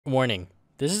Warning,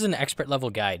 this is an expert level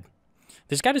guide.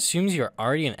 This guide assumes you are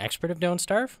already an expert of Don't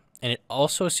Starve, and it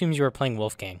also assumes you are playing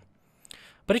Wolfgang.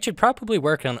 But it should probably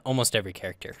work on almost every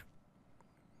character.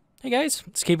 Hey guys,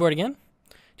 it's Keyboard again.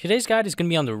 Today's guide is going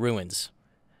to be on the ruins.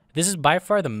 This is by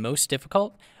far the most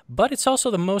difficult, but it's also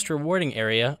the most rewarding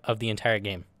area of the entire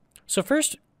game. So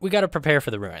first, we got to prepare for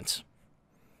the ruins.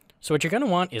 So what you're going to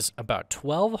want is about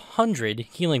 1,200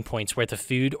 healing points worth of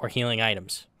food or healing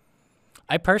items.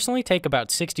 I personally take about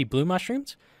 60 blue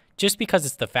mushrooms, just because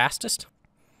it's the fastest.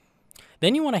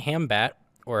 Then you want a ham bat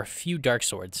or a few dark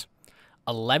swords,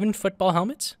 11 football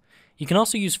helmets. You can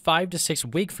also use 5 to 6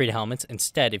 Wigfrid helmets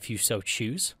instead if you so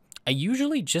choose. I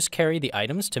usually just carry the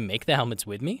items to make the helmets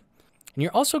with me. And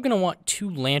you're also going to want 2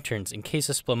 lanterns in case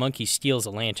a Spelunky steals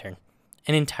a lantern,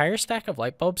 an entire stack of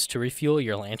light bulbs to refuel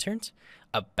your lanterns,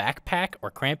 a backpack or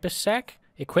Krampus sack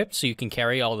equipped so you can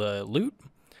carry all the loot,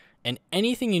 and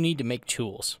anything you need to make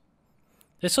tools.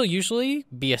 This will usually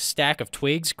be a stack of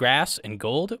twigs, grass, and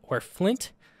gold, or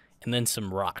flint, and then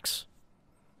some rocks.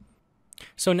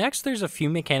 So next, there's a few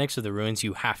mechanics of the ruins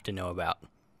you have to know about.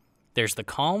 There's the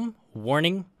calm,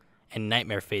 warning, and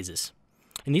nightmare phases.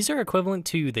 And these are equivalent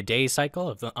to the day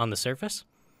cycle on the surface.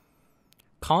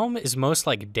 Calm is most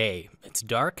like day. It's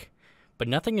dark, but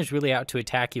nothing is really out to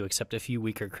attack you except a few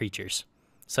weaker creatures,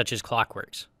 such as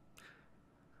clockworks.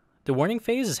 The warning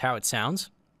phase is how it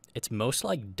sounds. It's most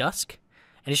like dusk,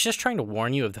 and it's just trying to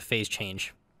warn you of the phase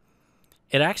change.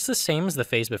 It acts the same as the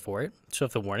phase before it, so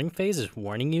if the warning phase is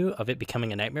warning you of it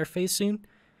becoming a nightmare phase soon,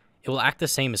 it will act the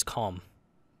same as calm.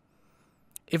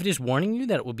 If it is warning you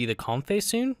that it will be the calm phase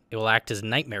soon, it will act as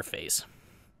nightmare phase.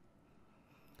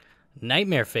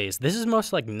 Nightmare phase. This is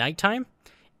most like nighttime.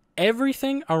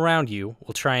 Everything around you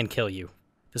will try and kill you.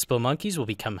 The Spelunkies will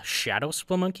become shadow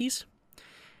Spelunkies,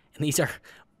 and these are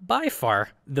by far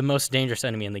the most dangerous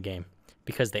enemy in the game,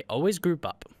 because they always group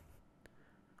up.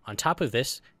 On top of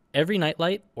this, every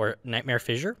nightlight or nightmare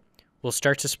fissure will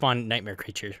start to spawn nightmare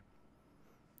creatures,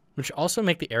 which also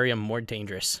make the area more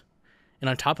dangerous. And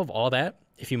on top of all that,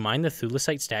 if you mine the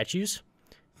Thulecite statues,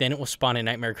 then it will spawn a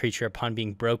nightmare creature upon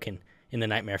being broken in the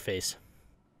nightmare phase.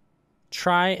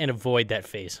 Try and avoid that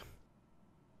phase.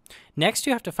 Next,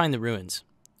 you have to find the ruins.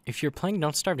 If you're playing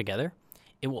Don't Starve together,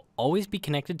 it will always be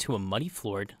connected to a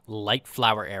muddy-floored, light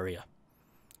flower area.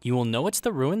 You will know it's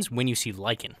the ruins when you see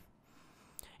lichen.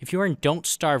 If you are in Don't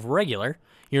Starve regular,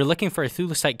 you're looking for a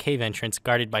Thulecite cave entrance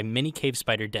guarded by many cave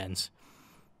spider dens.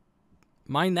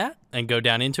 Mine that and go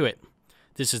down into it.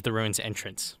 This is the ruins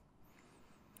entrance.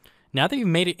 Now that you've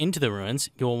made it into the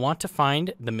ruins, you will want to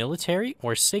find the military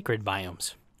or sacred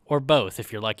biomes, or both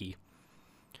if you're lucky.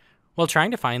 While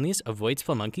trying to find these, avoid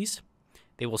Spelunkies.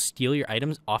 They will steal your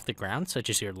items off the ground, such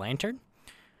as your lantern,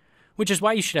 which is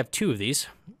why you should have 2 of these.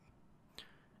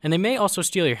 And they may also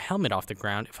steal your helmet off the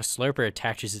ground if a slurper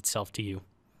attaches itself to you.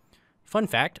 Fun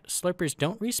fact, slurpers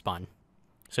don't respawn.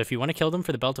 So if you want to kill them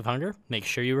for the Belt of Hunger, make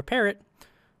sure you repair it.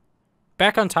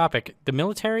 Back on topic, the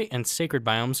military and sacred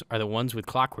biomes are the ones with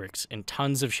clockworks and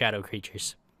tons of shadow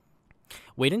creatures.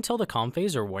 Wait until the calm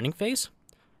phase or warning phase,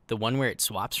 the one where it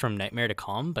swaps from nightmare to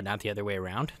calm, but not the other way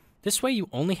around. This way you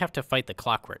only have to fight the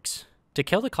clockworks. To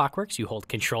kill the clockworks, you hold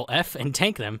Control F and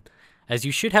tank them, as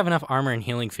you should have enough armor and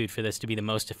healing food for this to be the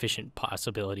most efficient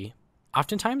possibility.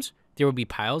 Oftentimes, there will be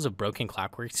piles of broken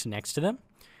clockworks next to them,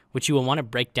 which you will want to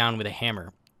break down with a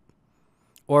hammer,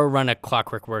 or run a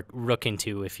clockwork rook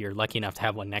into if you're lucky enough to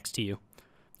have one next to you.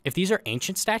 If these are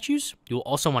ancient statues, you will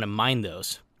also want to mine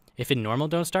those. If in normal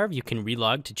Don't Starve, you can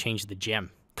relog to change the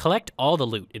gem. Collect all the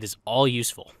loot, it is all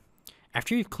useful.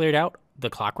 After you've cleared out the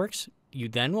clockworks, you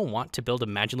then will want to build a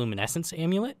magiluminescence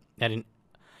amulet at an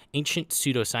ancient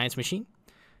pseudoscience machine,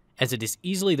 as it is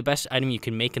easily the best item you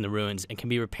can make in the ruins and can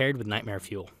be repaired with nightmare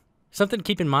fuel. Something to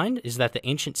keep in mind is that the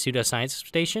ancient pseudoscience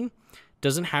station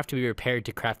doesn't have to be repaired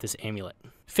to craft this amulet.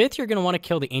 Fifth, you're going to want to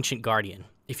kill the ancient guardian.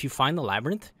 If you find the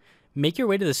labyrinth, make your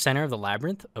way to the center of the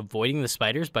labyrinth, avoiding the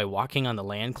spiders by walking on the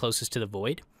land closest to the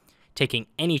void, taking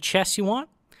any chests you want,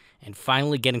 and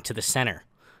finally getting to the center.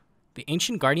 The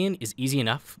ancient guardian is easy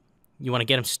enough. You want to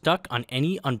get him stuck on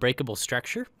any unbreakable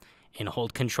structure and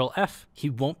hold Control F. He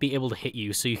won't be able to hit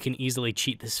you, so you can easily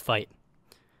cheat this fight.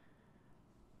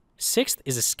 Sixth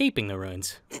is escaping the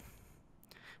ruins. This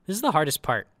is the hardest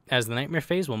part, as the nightmare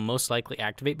phase will most likely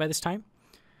activate by this time.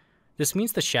 This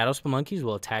means the shadow Spelunkies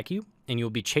will attack you, and you will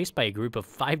be chased by a group of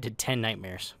 5 to 10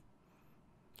 nightmares.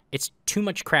 It's too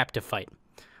much crap to fight.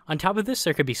 On top of this,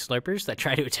 there could be slurpers that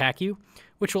try to attack you,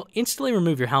 which will instantly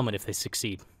remove your helmet if they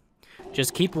succeed.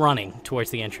 Just keep running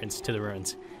towards the entrance to the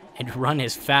ruins, and run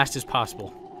as fast as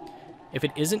possible. If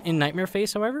it isn't in nightmare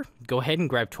phase, however, go ahead and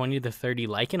grab 20 to 30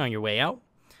 lichen on your way out.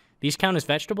 These count as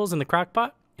vegetables in the crock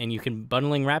pot, and you can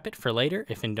bundling wrap it for later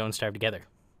if in Don't Starve Together.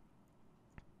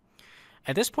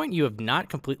 At this point, you have not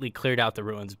completely cleared out the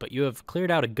ruins, but you have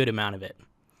cleared out a good amount of it.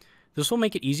 This will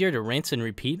make it easier to rinse and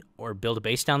repeat or build a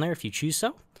base down there if you choose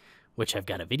so, which I've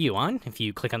got a video on. If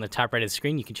you click on the top right of the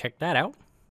screen, you can check that out.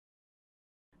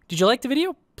 Did you like the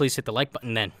video? Please hit the like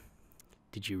button then.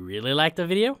 Did you really like the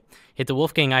video? Hit the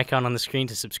Wolfgang icon on the screen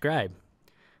to subscribe.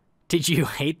 Did you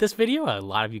hate this video? A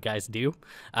lot of you guys do.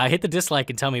 Hit the dislike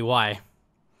and tell me why.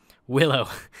 Willow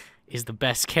is the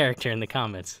best character in the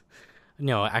comments.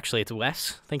 No, actually it's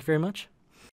Wes. Thank you very much.